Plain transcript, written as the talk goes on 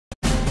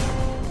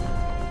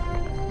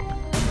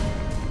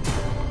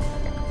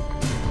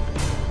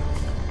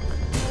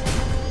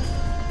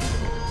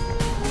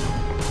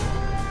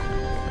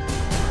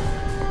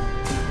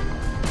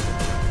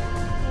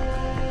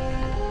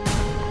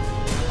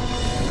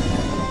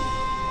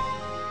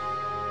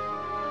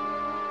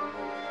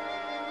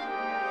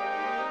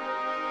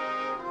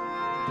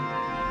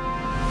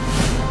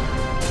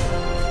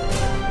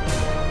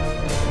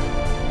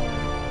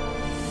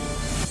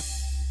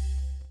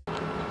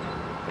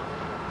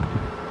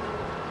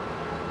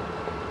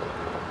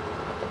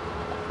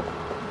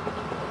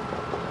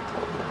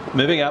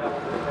Moving up.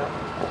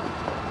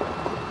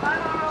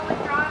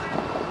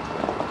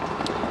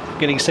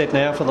 Getting set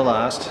now for the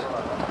last.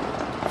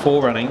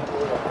 4 running.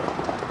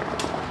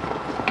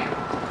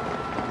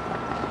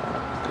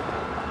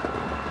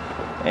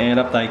 And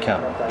up they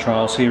come.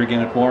 Trials here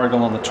again at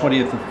Warragul on the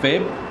 20th of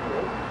Feb.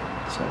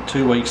 So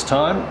 2 weeks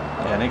time.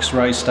 Our next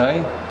race day.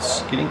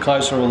 It's getting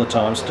closer all the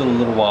time. Still a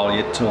little while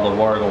yet till the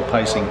Warragul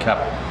Pacing Cup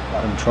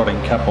and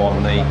Trotting Cup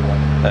on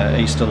the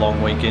Easter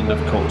long weekend,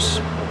 of course.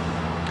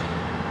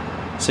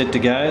 Set to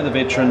go, the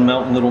veteran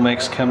Melton Little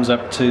Max comes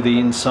up to the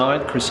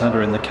inside. Chris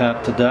Hunter in the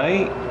cart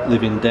today.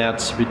 Live in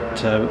Doubt's a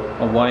bit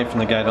away from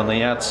the gate on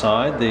the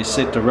outside. They're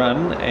set to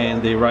run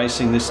and they're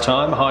racing this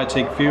time. High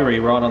Tech Fury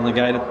right on the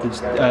gate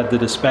at the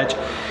dispatch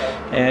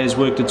has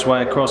worked its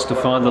way across to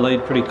find the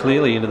lead pretty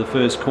clearly into the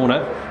first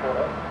corner.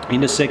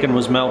 Into second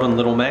was Melton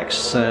Little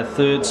Max.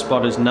 Third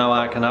spot is No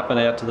Ark, and up and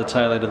out to the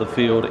tail end of the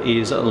field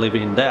is Live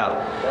in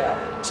Doubt.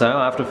 So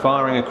after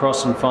firing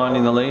across and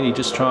finding the lead, he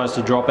just tries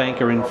to drop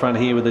anchor in front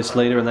here with this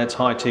leader, and that's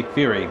High Tech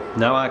Fury.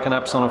 No Ark and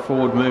Up's on a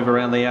forward move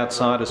around the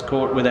outside, is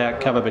caught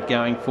without cover but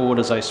going forward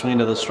as they swing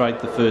into the straight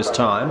the first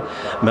time.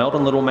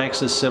 Melton Little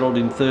Max is settled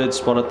in third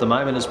spot at the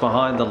moment, is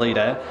behind the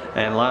leader,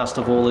 and last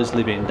of all is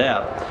Live in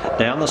Doubt.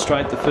 Down the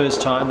straight the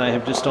first time, they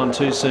have just on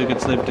 2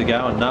 circuits left to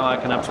go, and No Ark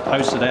and Up's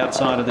posted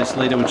outside of this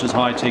leader, which is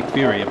High Tech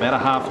Fury. About a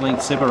half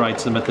length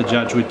separates them at the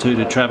judge with 2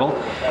 to travel.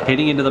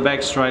 Heading into the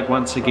back straight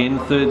once again,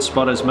 third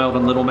spot is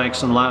Melton Little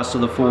Max, and last of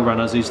the 4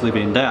 runners is Live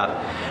in Doubt.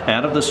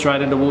 Out of the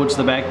straight and towards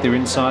the back, they're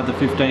inside the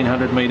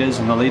 1500 metres,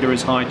 and the leader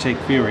is High Tech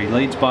Fury.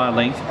 Leads by a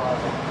length.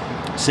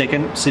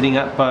 Second, sitting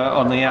up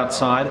on the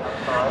outside,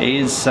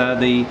 is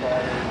the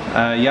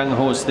young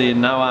horse there,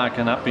 No Ark,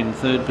 and up in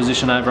third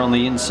position over on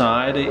the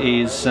inside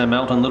is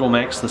Melton Little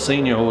Max, the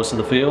senior horse of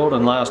the field,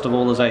 and last of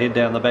all as they head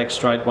down the back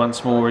straight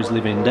once more is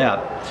Live in Doubt.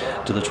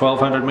 To the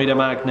 1200 metre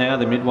mark now,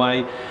 the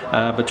midway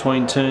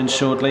between turns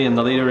shortly, and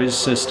the leader is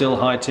still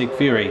High Tech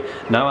Fury.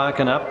 No Ark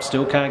and up,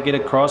 still can't get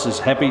across, is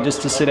happy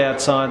just to sit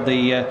outside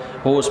the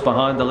horse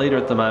behind the leader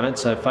at the moment,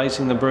 so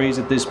facing the breeze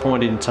at this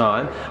point in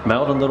time.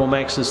 Melton Little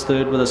Max is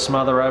third with a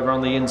smother over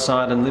on the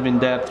inside, and Live in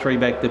Doubt 3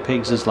 back the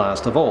pigs is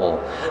last of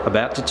all.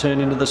 About to turn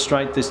into the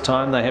straight this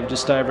time, they have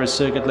just over a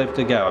circuit left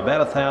to go. About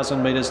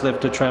 1,000 metres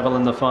left to travel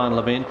in the final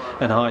event,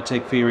 and High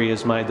Tech Fury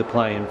has made the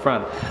play in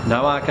front.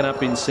 No Ark and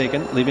up in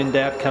second. Live in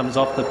Doubt comes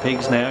off the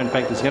pigs now. In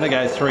fact, it's going to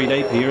go 3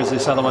 deep here as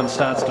this other one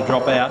starts to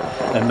drop out,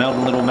 and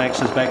Melton Little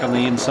Max is back on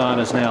the inside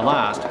as now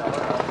last.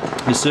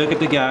 The circuit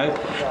to go,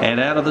 and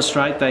out of the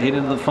straight they head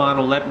into the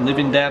final lap, and Live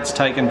in Doubt's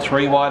taken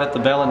 3 wide at the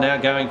bell and now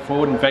going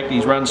forward. In fact,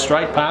 he's run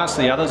straight past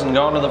the others and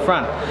gone to the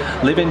front.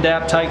 Live in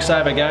Doubt takes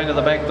over, going to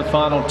the back the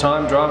final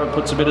time. Driver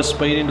puts a bit of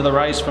speed into the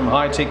race from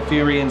High Tech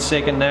Fury in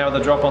second now with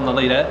a drop on the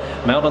leader.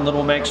 Melton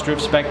Little Max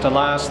drifts back to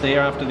last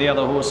there after the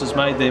other horses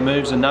made their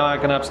moves, and No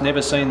Ark and Up's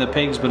never seen the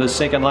pigs but is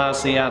second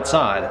last the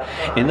outside.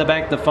 In the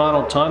back the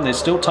final time, they're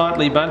still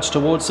tightly bunched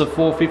towards the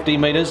 450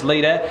 metres.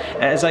 Leader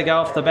as they go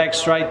off the back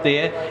straight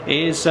there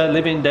is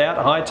Live in Doubt.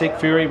 High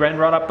Tech Fury ran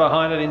right up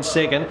behind it in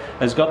second,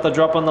 has got the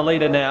drop on the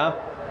leader now.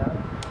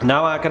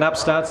 No Ark and Up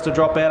starts to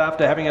drop out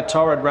after having a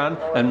torrid run,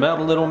 and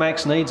Melton Little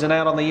Max needs an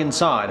out on the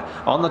inside.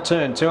 On the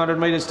turn, 200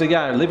 metres to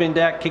go. Live in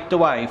Doubt kicked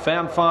away,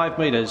 found 5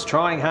 metres.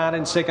 Trying hard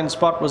in second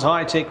spot was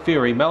High Tech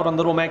Fury. Melton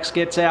Little Max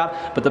gets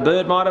out, but the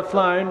bird might have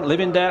flown. Live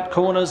in Doubt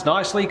corners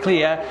nicely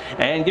clear,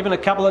 and given a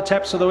couple of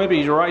taps of the whip,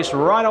 he's raced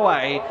right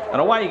away,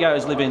 and away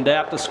goes Live in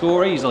Doubt to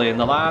score easily. In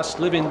the last,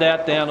 Live in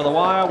Doubt down to the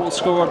wire will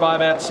score it by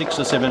about 6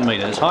 or 7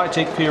 metres. High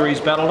Tech Fury's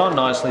battled on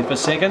nicely for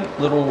second.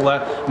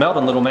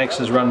 Melton Little Max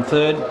has run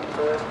third.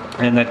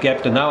 And that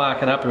gap to No Ark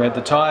and Up, who had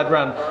the tired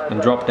run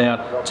and dropped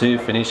out to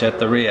finish at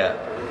the rear.